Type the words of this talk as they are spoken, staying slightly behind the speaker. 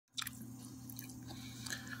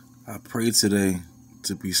I pray today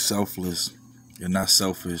to be selfless and not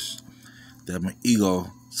selfish, that my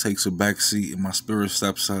ego takes a back seat and my spirit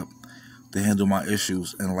steps up to handle my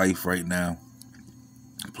issues in life right now.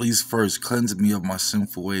 Please first cleanse me of my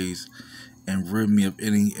sinful ways and rid me of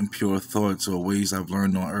any impure thoughts or ways I've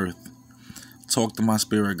learned on earth. Talk to my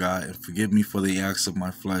spirit, God, and forgive me for the acts of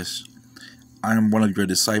my flesh. I am one of your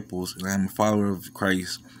disciples, and I am a follower of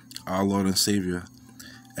Christ, our Lord and Savior.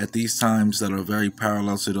 At these times that are very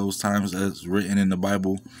parallel to those times as written in the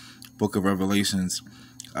Bible, book of Revelations,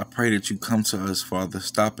 I pray that you come to us, Father,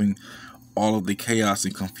 stopping all of the chaos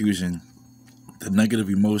and confusion, the negative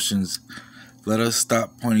emotions. Let us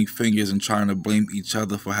stop pointing fingers and trying to blame each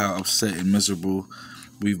other for how upset and miserable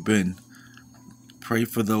we've been. Pray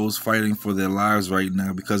for those fighting for their lives right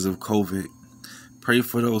now because of COVID. Pray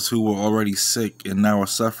for those who were already sick and now are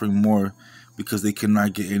suffering more because they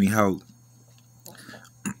cannot get any help.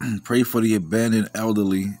 Pray for the abandoned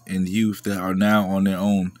elderly and youth that are now on their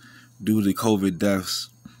own due to COVID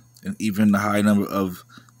deaths and even the high number of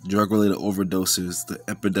drug-related overdoses, the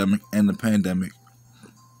epidemic and the pandemic.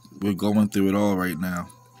 We're going through it all right now.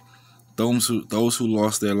 Those who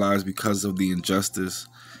lost their lives because of the injustice,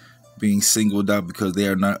 being singled out because they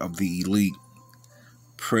are not of the elite.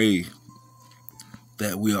 Pray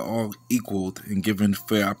that we are all equaled and given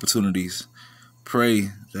fair opportunities. Pray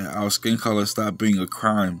that our skin color stop being a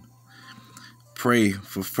crime. Pray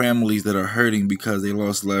for families that are hurting because they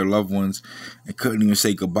lost their loved ones and couldn't even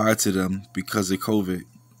say goodbye to them because of COVID.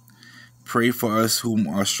 Pray for us who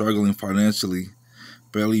are struggling financially,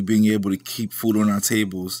 barely being able to keep food on our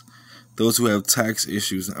tables, those who have tax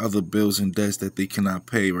issues and other bills and debts that they cannot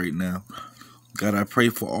pay right now. God, I pray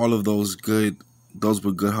for all of those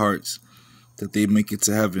with good hearts, that they make it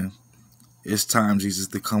to heaven. It's time, Jesus,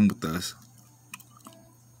 to come with us.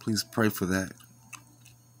 Please pray for that.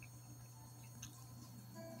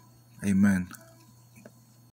 Amen.